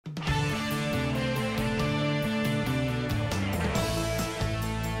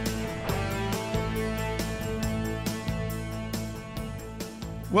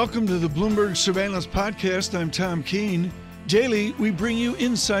Welcome to the Bloomberg Surveillance Podcast. I'm Tom Keene. Daily, we bring you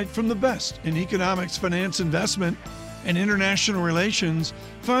insight from the best in economics, finance, investment, and international relations.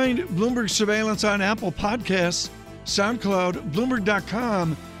 Find Bloomberg Surveillance on Apple Podcasts, SoundCloud,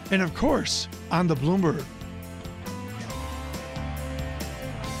 Bloomberg.com, and of course, on the Bloomberg.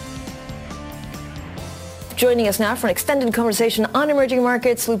 Joining us now for an extended conversation on emerging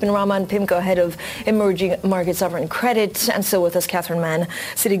markets, Lupin Rahman, PIMCO Head of Emerging Market Sovereign Credit, and still with us, Catherine Mann,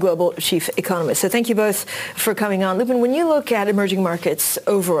 Citi Global Chief Economist. So thank you both for coming on. Lupin, when you look at emerging markets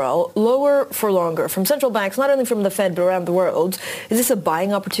overall, lower for longer from central banks, not only from the Fed but around the world, is this a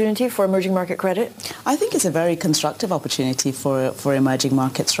buying opportunity for emerging market credit? I think it's a very constructive opportunity for emerging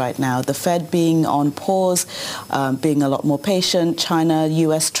markets right now. The Fed being on pause, being a lot more patient,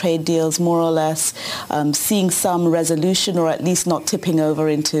 China-US trade deals more or less, seeing some resolution or at least not tipping over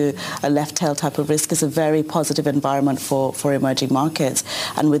into a left tail type of risk is a very positive environment for emerging markets.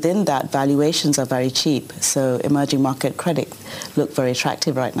 And within that, valuations are very cheap. So emerging market credit look very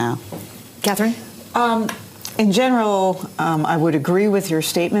attractive right now. Catherine? In general, I would agree with your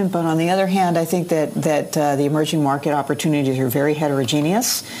statement, but on the other hand, I think that the emerging market opportunities are very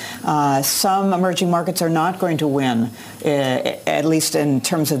heterogeneous. Some emerging markets are not going to win, at least in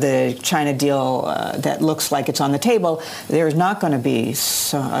terms of the China deal that looks like it's on the table. There's not going to be,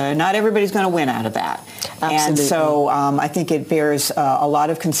 not everybody's going to win out of that. Absolutely. And so I think it bears a lot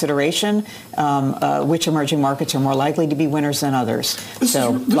of consideration which emerging markets are more likely to be winners than others. This is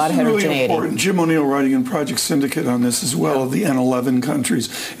really important. Jim O'Neill writing in Project Syndicate on this as well, of the N11 countries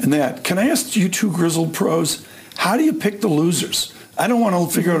and that. Can I ask you two grizzled pros, how do you pick the losers? I don't want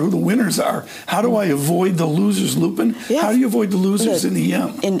to figure out who the winners are. How do I avoid the losers, Lupin? Yes. How do you avoid the losers in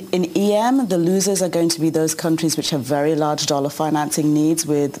EM? In EM, the losers are going to be those countries which have very large dollar financing needs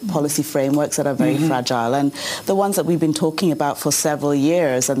with policy frameworks that are very fragile. And the ones that we've been talking about for several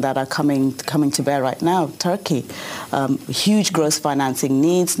years and that are coming to bear right now, Turkey. Huge gross financing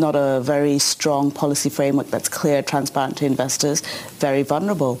needs, not a very strong policy framework that's clear, transparent to investors, very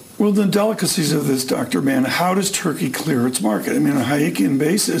vulnerable. Well, the delicacies of this, Dr. Mann, how does Turkey clear its market? I mean, on a Hayekian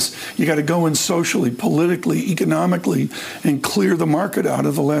basis, you got to go in socially, politically, economically, and clear the market out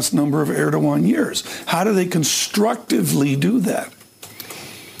of the last number of Erdogan years. How do they constructively do that?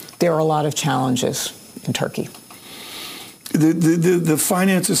 There are a lot of challenges in Turkey. The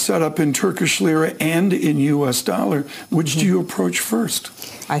finance is set up in Turkish lira and in U.S. dollar. Which do you approach first?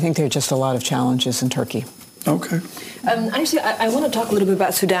 I think there are just a lot of challenges in Turkey. Okay. Actually, I want to talk a little bit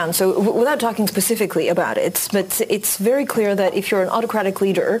about Sudan. So without talking specifically about it, but it's very clear that if you're an autocratic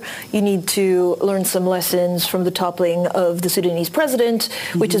leader, you need to learn some lessons from the toppling of the Sudanese president,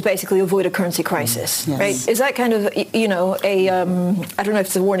 which is basically avoid a currency crisis, yes. right? Is that kind of, I don't know if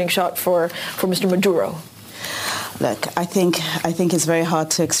it's a warning shot for Mr. Maduro? Look, I think it's very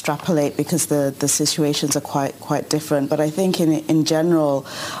hard to extrapolate because the situations are quite different. But I think in general,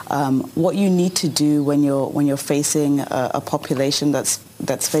 what you need to do when you're facing a population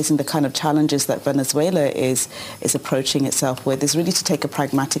that's facing the kind of challenges that Venezuela is approaching itself with is really to take a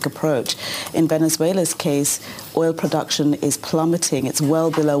pragmatic approach. In Venezuela's case, oil production is plummeting. It's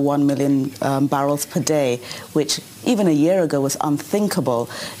well below 1 million barrels per day, which even a year ago was unthinkable.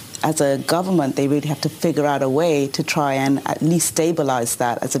 As a government, they really have to figure out a way to try and at least stabilize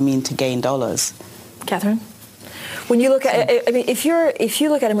that as a mean to gain dollars. Catherine? When you look at, if you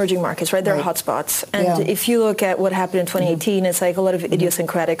look at emerging markets, right, there are hotspots. And if you look at what happened in 2018, it's like a lot of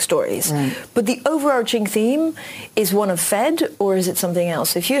idiosyncratic stories. Right. But the overarching theme is one of Fed, or is it something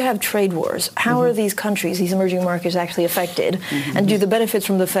else? If you have trade wars, how are these countries, these emerging markets actually affected? And do the benefits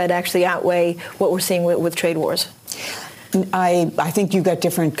from the Fed actually outweigh what we're seeing with trade wars? I think you've got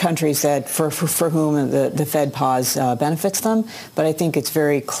different countries that for whom the Fed pause benefits them, but I think it's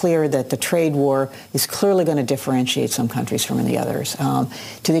very clear that the trade war is clearly going to differentiate some countries from the others.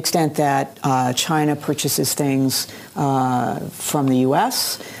 To the extent that China purchases things from the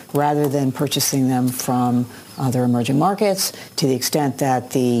U.S. rather than purchasing them from other emerging markets, to the extent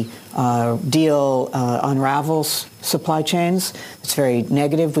that the deal unravels supply chains. It's very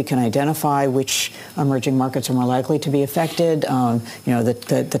negative. We can identify which emerging markets are more likely to be affected.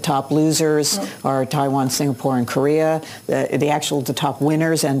 The top losers are Taiwan, Singapore, and Korea. The top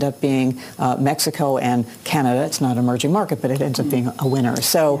winners end up being Mexico and Canada. It's not an emerging market, but it ends up being a winner.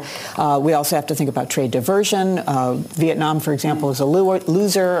 So we also have to think about trade diversion. Vietnam, for example, is a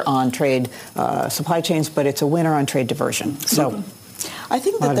loser on trade supply chains, but it's a winner on trade diversion. So. I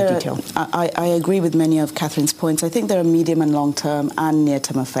think that I agree with many of Catherine's points. I think there are medium and long-term and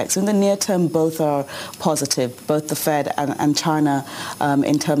near-term effects. In the near term, both are positive, both the Fed and China,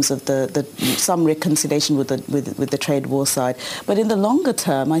 in terms of the some reconciliation with the trade war side. But in the longer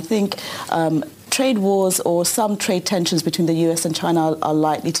term, I think trade wars or some trade tensions between the US and China are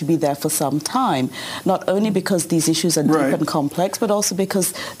likely to be there for some time, not only because these issues are deep and complex, but also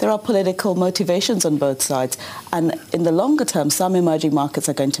because there are political motivations on both sides. And in the longer term, some emerging markets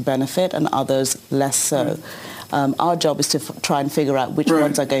are going to benefit and others less so. Our job is to try and figure out which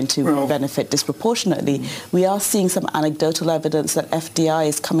ones are going to benefit disproportionately. We are seeing some anecdotal evidence that FDI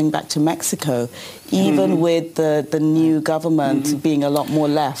is coming back to Mexico, even with the new government being a lot more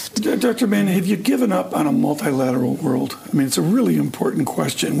left. Dr. Mann, have you given up on a multilateral world? I mean, it's a really important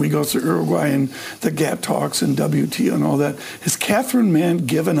question. We go through Uruguay and the GATT talks and WTO and all that. Has Catherine Mann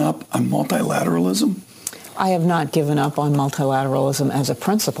given up on multilateralism? I have not given up on multilateralism as a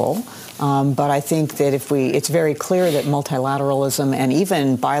principle, but I think that it's very clear that multilateralism and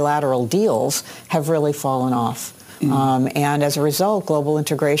even bilateral deals have really fallen off. And as a result, global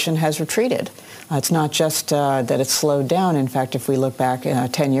integration has retreated. It's not just that it's slowed down. In fact, if we look back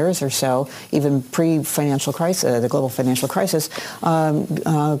 10 years or so, even pre-financial crisis, the global financial crisis,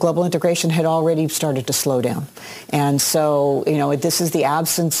 global integration had already started to slow down. And so, this is the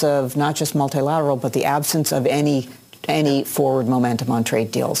absence of not just multilateral, but the absence of any forward momentum on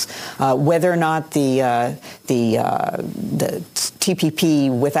trade deals. Whether or not the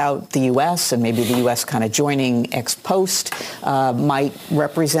TPP without the U.S. and maybe the U.S. kind of joining ex post might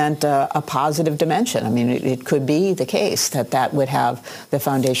represent a positive dimension. I mean, it could be the case that would have the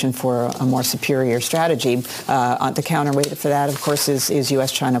foundation for a more superior strategy. The counterweight for that, of course, is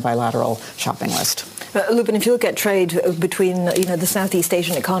U.S.-China bilateral shopping list. Lupin, if you look at trade between the Southeast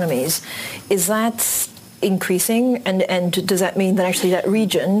Asian economies, is that increasing, and does that mean that actually that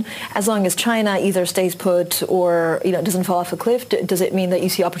region, as long as China either stays put or doesn't fall off a cliff, does it mean that you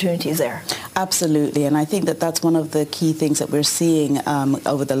see opportunities there? Absolutely, and I think that that's one of the key things that we're seeing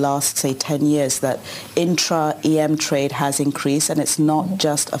over the last, say, 10 years, that intra-EM trade has increased, and it's not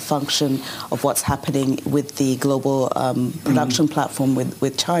just a function of what's happening with the global production platform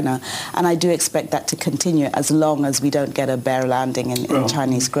with China, and I do expect that to continue as long as we don't get a bare landing in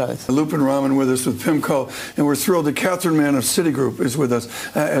Chinese growth. Lupin Rahman with us with PIMCO. And we're thrilled that Catherine Mann of Citigroup is with us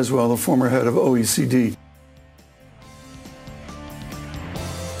as well, the former head of OECD.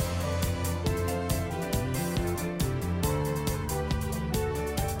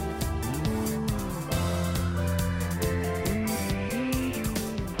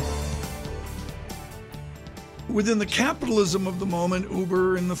 Within the capitalism of the moment,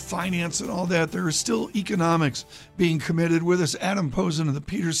 Uber and the finance and all that, there is still economics being committed. With us, Adam Posen of the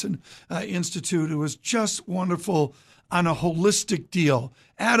Peterson Institute, who was just wonderful on a holistic deal.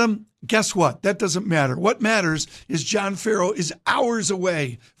 Adam, guess what? That doesn't matter. What matters is John Farrow is hours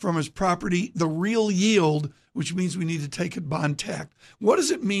away from his property, the real yield, which means we need to take a bond tack. What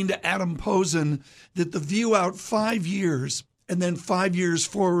does it mean to Adam Posen that the view out 5 years and then 5 years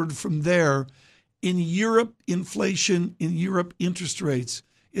forward from there, in Europe, inflation, in Europe, interest rates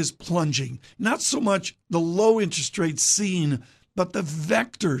is plunging? Not so much the low interest rates seen, but the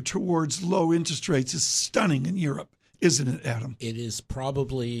vector towards low interest rates is stunning in Europe, isn't it, Adam? It is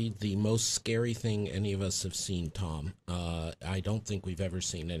probably the most scary thing any of us have seen, Tom. I don't think we've ever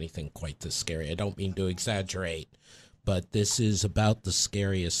seen anything quite this scary. I don't mean to exaggerate, but this is about the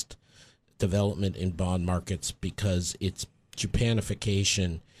scariest development in bond markets because it's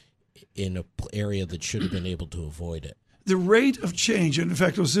Japanification in an area that should have been able to avoid it. The rate of change, and in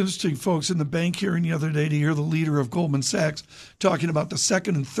fact, it was interesting, folks, in the bank hearing the other day to hear the leader of Goldman Sachs talking about the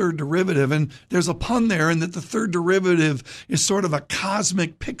second and third derivative. And there's a pun there in that the third derivative is sort of a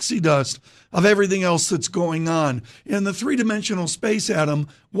cosmic pixie dust of everything else that's going on. In the three-dimensional space, Adam,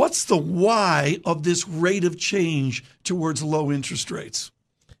 what's the why of this rate of change towards low interest rates?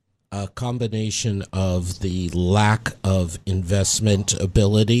 A combination of the lack of investment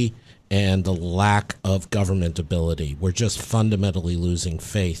ability and the lack of government ability. We're just fundamentally losing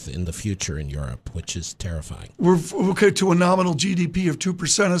faith in the future in Europe, which is terrifying. We're okay to a nominal GDP of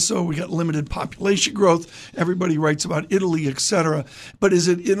 2% or so. We got limited population growth. Everybody writes about Italy, et cetera. But is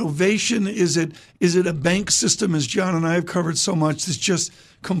it innovation? Is it a bank system, as John and I have covered so much, that's just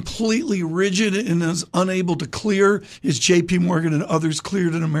completely rigid and is unable to clear? Is JPMorgan and others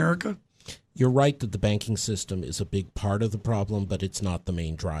cleared in America? You're right that the banking system is a big part of the problem, but it's not the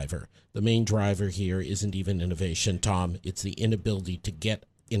main driver. The main driver here isn't even innovation, Tom. It's the inability to get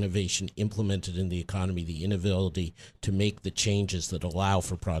innovation implemented in the economy, the inability to make the changes that allow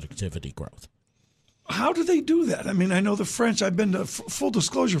for productivity growth. How do they do that? I mean, I know the French, I've been to, full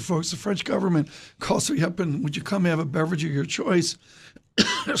disclosure, folks, the French government calls me up and would you come have a beverage of your choice,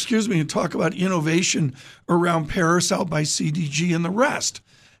 excuse me, and talk about innovation around Paris out by CDG and the rest.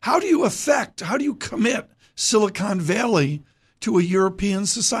 How do you commit Silicon Valley to a European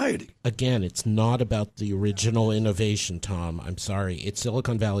society? Again, it's not about the original innovation, Tom. I'm sorry.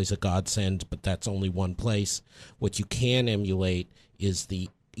 Silicon Valley's a godsend, but that's only one place. What you can emulate is the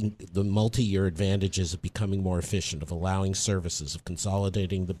multi-year advantages of becoming more efficient, of allowing services, of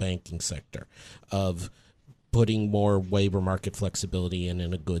consolidating the banking sector, of putting more labor market flexibility in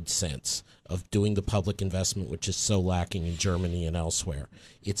a good sense, of doing the public investment, which is so lacking in Germany and elsewhere.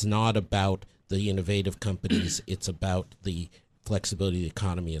 It's not about the innovative companies. It's about the flexibility of the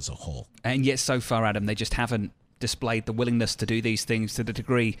economy as a whole. And yet so far, Adam, they just haven't displayed the willingness to do these things to the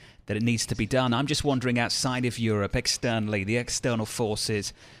degree that it needs to be done. I'm just wondering, outside of Europe, externally, the external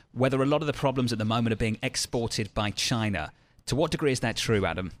forces, whether a lot of the problems at the moment are being exported by China. To what degree is that true,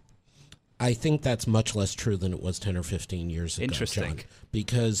 Adam? I think that's much less true than it was 10 or 15 years ago, Interesting. John,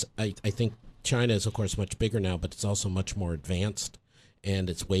 because I think China is, of course, much bigger now, but it's also much more advanced, and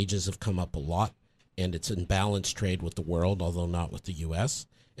its wages have come up a lot, and it's in balanced trade with the world, although not with the U.S.,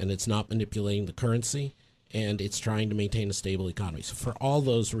 and it's not manipulating the currency, and it's trying to maintain a stable economy. So for all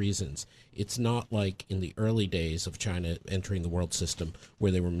those reasons, it's not like in the early days of China entering the world system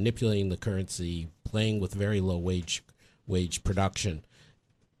where they were manipulating the currency, playing with very low wage production.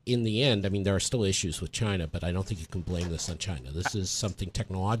 In the end, I mean, there are still issues with China, but I don't think you can blame this on China. This is something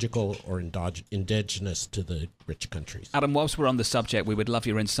technological or indigenous to the rich countries. Adam, whilst we're on the subject, we would love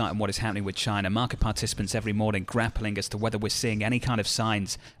your insight on what is happening with China. Market participants every morning grappling as to whether we're seeing any kind of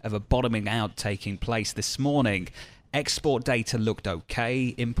signs of a bottoming out taking place. This morning, export data looked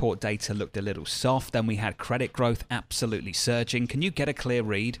okay, import data looked a little soft, then we had credit growth absolutely surging. Can you get a clear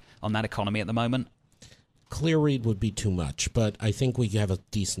read on that economy at the moment? Clear read would be too much, but I think we have a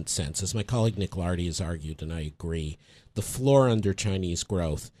decent sense. As my colleague Nick Lardy has argued, and I agree, the floor under Chinese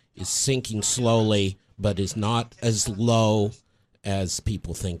growth is sinking slowly, but is not as low as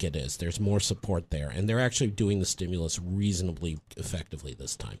people think it is. There's more support there, and they're actually doing the stimulus reasonably effectively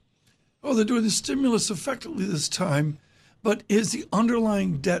this time. Oh, they're doing the stimulus effectively this time, but is the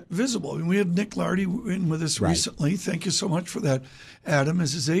underlying debt visible? I mean, we had Nick Lardy in with us recently. Thank you so much for that, Adam,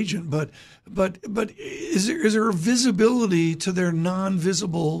 as his agent. But is there a visibility to their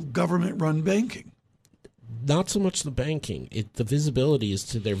non-visible government-run banking? Not so much the banking. The visibility is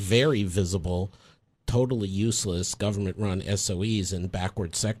to their very visible, totally useless government-run SOEs in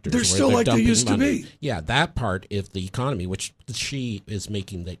backward sectors. They're still like they used to be. Yeah, that part of the economy, which she is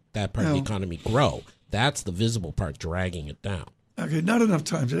making that part of the economy grow. That's the visible part dragging it down. Okay, not enough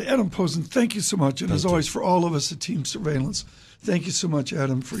time today. Adam Posen, thank you so much. And as always, for all of us at Team Surveillance, thank you so much,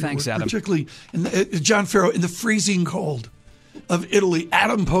 Adam, for your work. Adam. Particularly, John Farrow, in the freezing cold of Italy,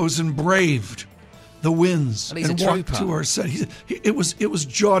 Adam Posen braved the winds and walked to our set. It was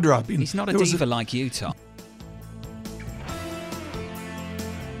jaw-dropping. He's not a diva like you, Tom.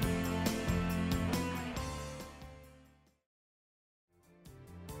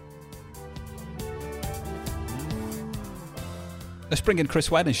 Let's bring in Chris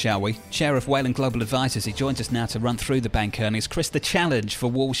Whalen, shall we? Chair of Whalen Global Advisers. He joins us now to run through the bank earnings. Chris, the challenge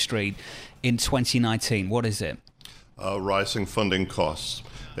for Wall Street in 2019, what is it? Rising funding costs.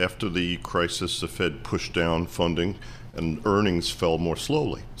 After the crisis, the Fed pushed down funding and earnings fell more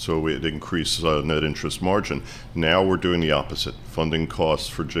slowly. So it increased net interest margin. Now we're doing the opposite. Funding costs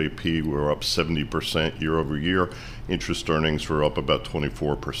for JP were up 70% year over year. Interest earnings were up about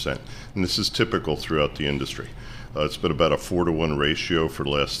 24%. And this is typical throughout the industry. It's been about a 4-to-1 ratio for the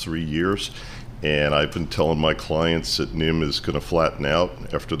last 3 years. And I've been telling my clients that NIM is going to flatten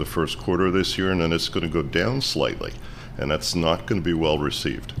out after the first quarter of this year, and then it's going to go down slightly. And that's not going to be well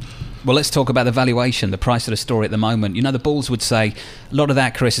received. Well, let's talk about the valuation, the price of the story at the moment. You know, the bulls would say a lot of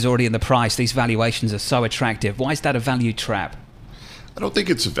that, Chris, is already in the price. These valuations are so attractive. Why is that a value trap? I don't think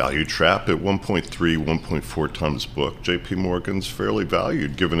it's a value trap. At 1.3, 1.4 times book, JPMorgan's fairly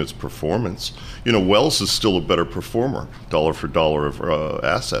valued given its performance. You know, Wells is still a better performer, dollar for dollar of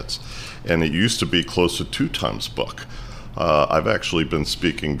assets. And it used to be close to 2 times book. I've actually been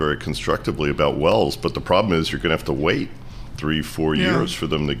speaking very constructively about Wells, but the problem is you're going to have to wait 3-4 years for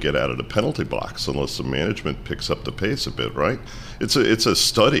them to get out of the penalty box unless the management picks up the pace a bit, right? It's a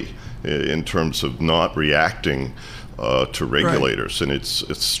study in terms of not reacting to regulators. And it's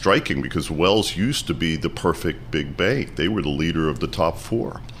striking because Wells used to be the perfect big bank. They were the leader of the top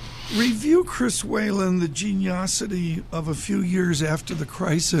 4. Review, Chris Whalen, the geniosity of a few years after the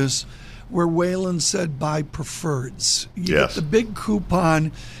crisis where Whalen said buy preferreds. You Yes. get the big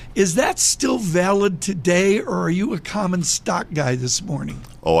coupon. Is that still valid today, or are you a common stock guy this morning?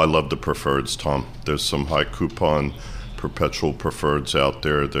 Oh, I love the preferreds, Tom. There's some high coupon perpetual preferreds out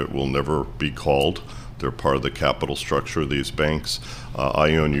there that will never be called. They're part of the capital structure of these banks.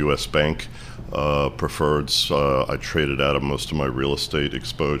 I own U.S. Bank preferreds. I traded out of most of my real estate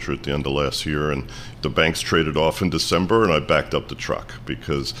exposure at the end of last year, and the banks traded off in December, and I backed up the truck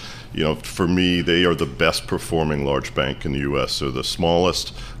because, for me, they are the best performing large bank in the U.S. They're the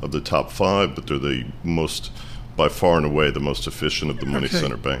smallest of the top 5, but they're the most, by far and away, the most efficient of the money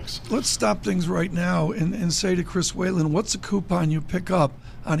center banks. Let's stop things right now and say to Chris Whalen, what's the coupon you pick up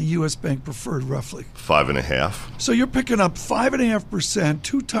on a U.S. Bank preferred, roughly? 5.5. So you're picking up 5.5%,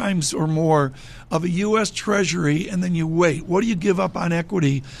 2 times or more of a U.S. Treasury, and then you wait. What do you give up on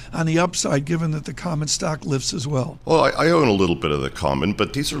equity on the upside, given that the common stock lifts as well? Well, I own a little bit of the common,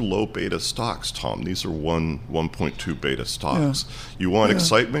 but these are low beta stocks, Tom. These are 1.2 beta stocks. Yeah. You want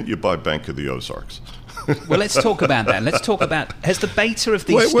excitement, you buy Bank of the Ozarks. Well, let's talk about that. Let's talk about, has the beta of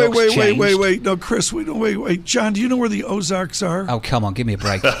these stocks changed? Wait. No, Chris, wait. John, do you know where the Ozarks are? Oh, come on, give me a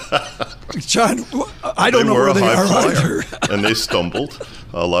break. John, I don't know where they are either. And they stumbled.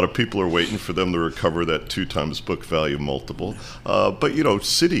 A lot of people are waiting for them to recover that 2 times book value multiple. But,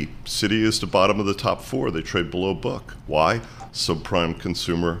 Citi is the bottom of the top 4. They trade below book. Why? Subprime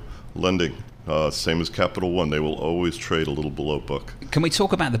consumer lending. Same as Capital One. They will always trade a little below book. Can we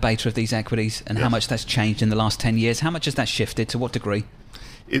talk about the beta of these equities and how much that's changed in the last 10 years? How much has that shifted? To what degree?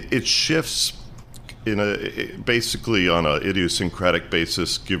 It shifts basically on an idiosyncratic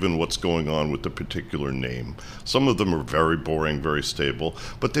basis, given what's going on with the particular name. Some of them are very boring, very stable.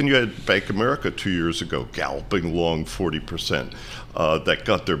 But then you had Bank of America 2 years ago, galloping along 40%. That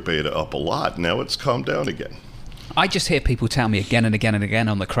got their beta up a lot. Now it's calmed down again. I just hear people tell me again and again and again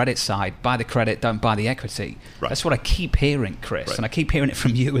on the credit side, buy the credit, don't buy the equity. Right. That's what I keep hearing, Chris, and I keep hearing it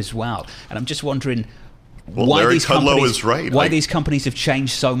from you as well. And I'm just wondering why these companies, why these companies have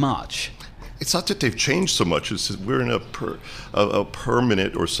changed so much. It's not that they've changed so much. It's that we're in a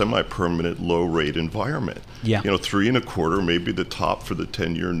permanent or semi-permanent low-rate environment. Yeah. 3.25 may be the top for the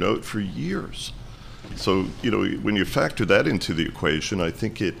 10-year note for years. So, when you factor that into the equation, I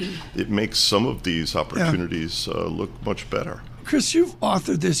think it makes some of these opportunities look much better. Chris, you've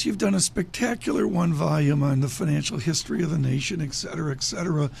authored this. You've done a spectacular 1 volume on the financial history of the nation, et cetera, et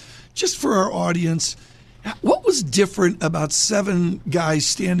cetera. Just for our audience, what was different about 7 guys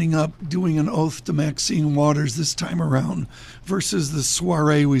standing up doing an oath to Maxine Waters this time around versus the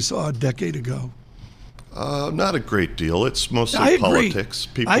soiree we saw a decade ago? Not a great deal. It's mostly politics.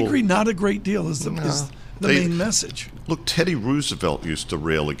 I agree. Not a great deal is the main message. Look, Teddy Roosevelt used to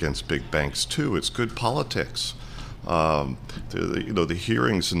rail against big banks too. It's good politics. The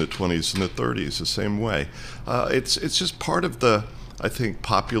hearings in the 20s and the 30s the same way. It's just part of the, I think,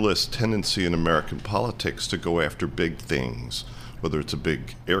 populist tendency in American politics to go after big things. Whether it's a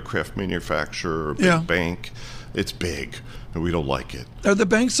big aircraft manufacturer or a big bank, it's big, and we don't like it. Are the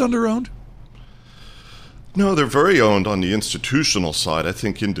banks under-owned? No, they're very owned on the institutional side. I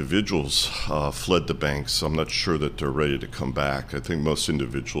think individuals fled the banks. I'm not sure that they're ready to come back. I think most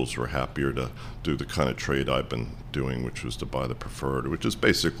individuals were happier to do the kind of trade I've been doing, which was to buy the preferred, which is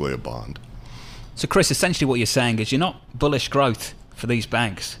basically a bond. So, Chris, essentially what you're saying is you're not bullish growth for these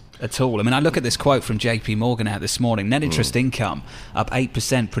banks at all. I mean, I look at this quote from JPMorgan out this morning. Net interest income up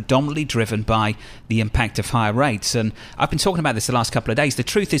 8%, predominantly driven by the impact of higher rates. And I've been talking about this the last couple of days. The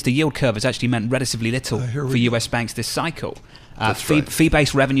truth is the yield curve has actually meant relatively little for US banks this cycle.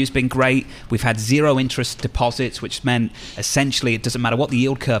 Fee-based revenue has been great. We've had 0 interest deposits, which meant essentially it doesn't matter what the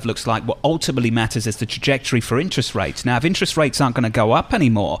yield curve looks like. What ultimately matters is the trajectory for interest rates. Now, if interest rates aren't going to go up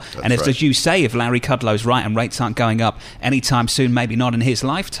anymore, as you say, if Larry Kudlow's right and rates aren't going up anytime soon, maybe not in his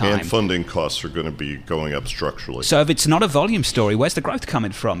lifetime. And funding costs are going to be going up structurally. So if it's not a volume story, where's the growth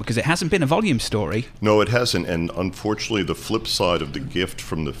coming from? Because it hasn't been a volume story. No, it hasn't. And unfortunately, the flip side of the gift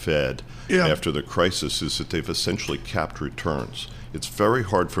from the Fed after the crisis is that they've essentially capped returns. It's very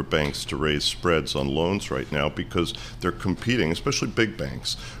hard for banks to raise spreads on loans right now because they're competing, especially big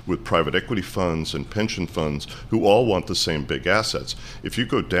banks, with private equity funds and pension funds who all want the same big assets. If you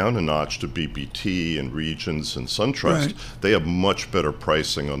go down a notch to BBT and Regions and SunTrust, they have much better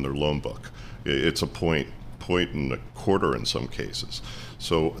pricing on their loan book. It's a point and a quarter in some cases.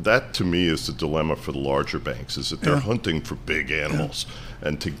 So that, to me, is the dilemma for the larger banks, is that they're hunting for big animals.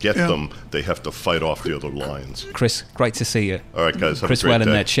 And to get them, they have to fight off the other lions. Chris, great to see you. All right, guys, have Chris a great Whalen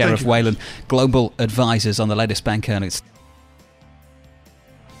day. there, Chair of Whalen Global Advisers on the latest bank earnings.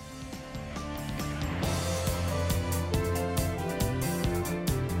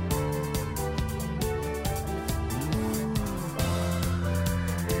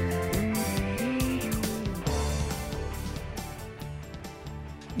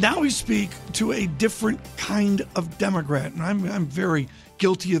 Now we speak to a different kind of Democrat, and I'm very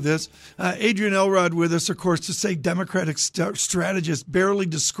guilty of this. Adrienne Elrod with us, of course, to say Democratic strategist barely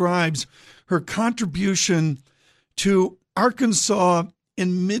describes her contribution to Arkansas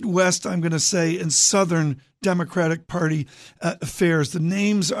and Midwest, I'm going to say, and Southern Democratic Party affairs. The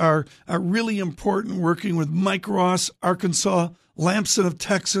names are really important, working with Mike Ross, Arkansas, Lampson of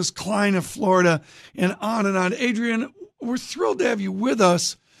Texas, Klein of Florida, and on and on. Adrienne, we're thrilled to have you with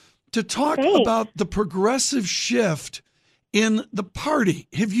us to talk about the progressive shift in the party.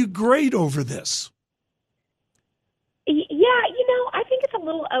 Have you grayed over this? Yeah, I think it's a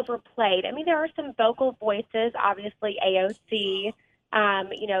little overplayed. I mean, there are some vocal voices, obviously AOC,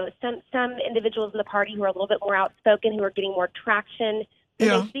 some individuals in the party who are a little bit more outspoken, who are getting more traction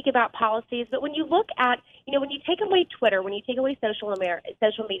when they speak about policies. But when you look at, when you take away Twitter, when you take away social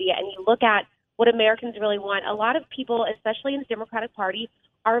media, and you look at what Americans really want, a lot of people, especially in the Democratic Party,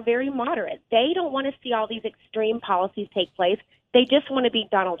 are very moderate. They don't want to see all these extreme policies take place. They just want to beat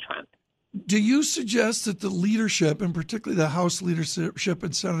Donald Trump. Do you suggest that the leadership, and particularly the House leadership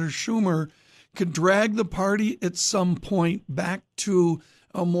and Senator Schumer, could drag the party at some point back to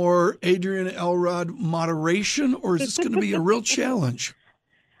a more Adrienne Elrod moderation, or is this going to be a real challenge?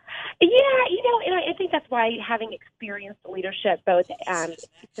 Yeah, and I think that's why having experienced leadership, both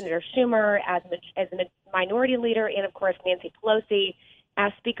Senator Schumer as a minority leader and, of course, Nancy Pelosi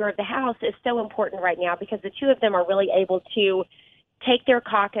as Speaker of the House is so important right now, because the two of them are really able to take their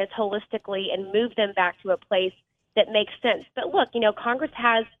caucus holistically and move them back to a place that makes sense. But look, Congress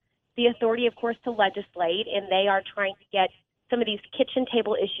has the authority, of course, to legislate, and they are trying to get some of these kitchen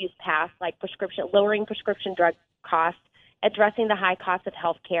table issues passed, like lowering prescription drug costs, addressing the high cost of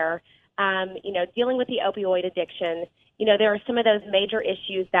health care, dealing with the opioid addiction. There are some of those major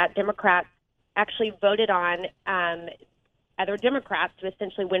issues that Democrats actually voted on, other Democrats, to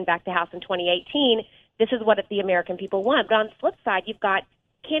essentially win back the House in 2018. This is what the American people want. But on the flip side, you've got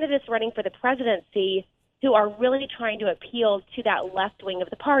candidates running for the presidency who are really trying to appeal to that left wing of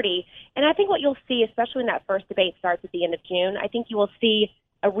the party. And I think what you'll see, especially when that first debate starts at the end of June, I think you will see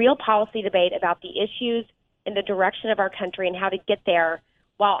a real policy debate about the issues and the direction of our country and how to get there,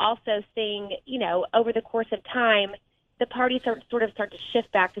 while also seeing, over the course of time, the parties sort of start to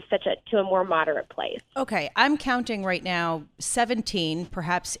shift back to a more moderate place. Okay, I'm counting right now 17,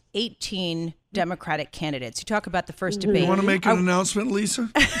 perhaps 18 Democratic candidates. You talk about the first debate. You want to make an announcement,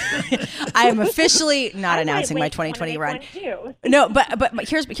 Lisa? I am officially not announcing my 2020 run. No, but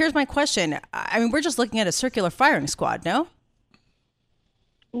here's my question. I mean, we're just looking at a circular firing squad, no?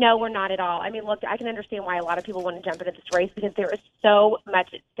 No, we're not at all. I mean, look, I can understand why a lot of people want to jump into this race, because there is so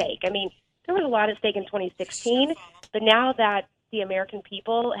much at stake. I mean, there was a lot at stake in 2016, but now that the American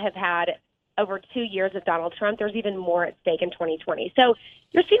people have had over 2 years of Donald Trump, there's even more at stake in 2020. So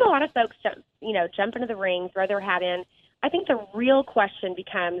you're seeing a lot of folks jump into the ring, throw their hat in. I think the real question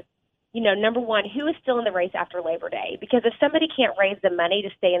becomes, number one, who is still in the race after Labor Day? Because if somebody can't raise the money to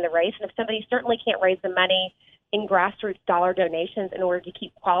stay in the race, and if somebody certainly can't raise the money in grassroots dollar donations in order to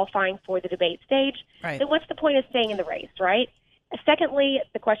keep qualifying for the debate stage, then what's the point of staying in the race, right? Secondly,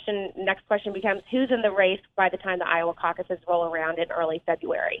 next question becomes, who's in the race by the time the Iowa caucuses roll around in early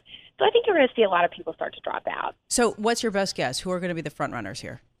February? So I think you're going to see a lot of people start to drop out. So what's your best guess? Who are going to be the front runners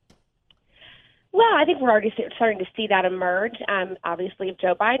here? Well, I think we're already starting to see that emerge. Obviously, if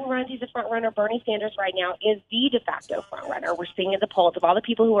Joe Biden runs, he's a front runner. Bernie Sanders right now is the de facto front runner. We're seeing in the polls of all the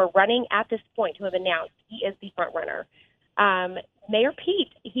people who are running at this point who have announced he is the front runner. Mayor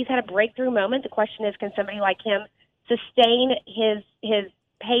Pete, he's had a breakthrough moment. The question is, can somebody like him sustain his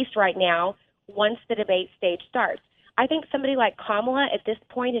pace right now once the debate stage starts? I think somebody like Kamala at this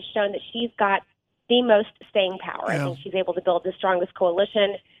point has shown that she's got the most staying power. Yeah. I think she's able to build the strongest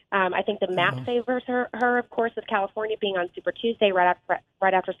coalition. I think the map favors her, of course, with California being on Super Tuesday right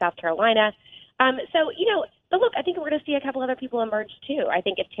after South Carolina. But look, I think we're going to see a couple other people emerge too. I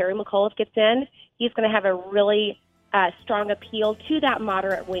think if Terry McAuliffe gets in, he's going to have a really strong appeal to that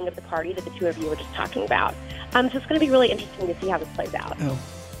moderate wing of the party that the two of you were just talking about. So it's going to be really interesting to see how this plays out.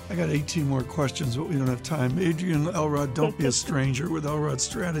 I got 18 more questions, but we don't have time. Adrienne Elrod, don't be a stranger with Elrod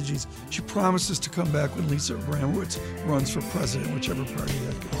Strategies. She promises to come back when Lisa Abramowitz runs for president, whichever party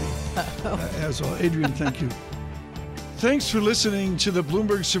that could be. As well. Adrienne, thank you. Thanks for listening to the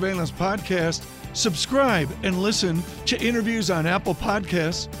Bloomberg Surveillance Podcast. Subscribe and listen to interviews on Apple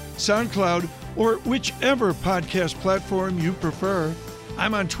Podcasts, SoundCloud, or whichever podcast platform you prefer.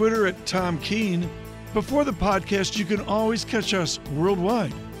 I'm on Twitter at Tom Keene. Before the podcast, you can always catch us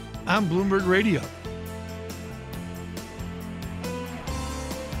worldwide on Bloomberg Radio.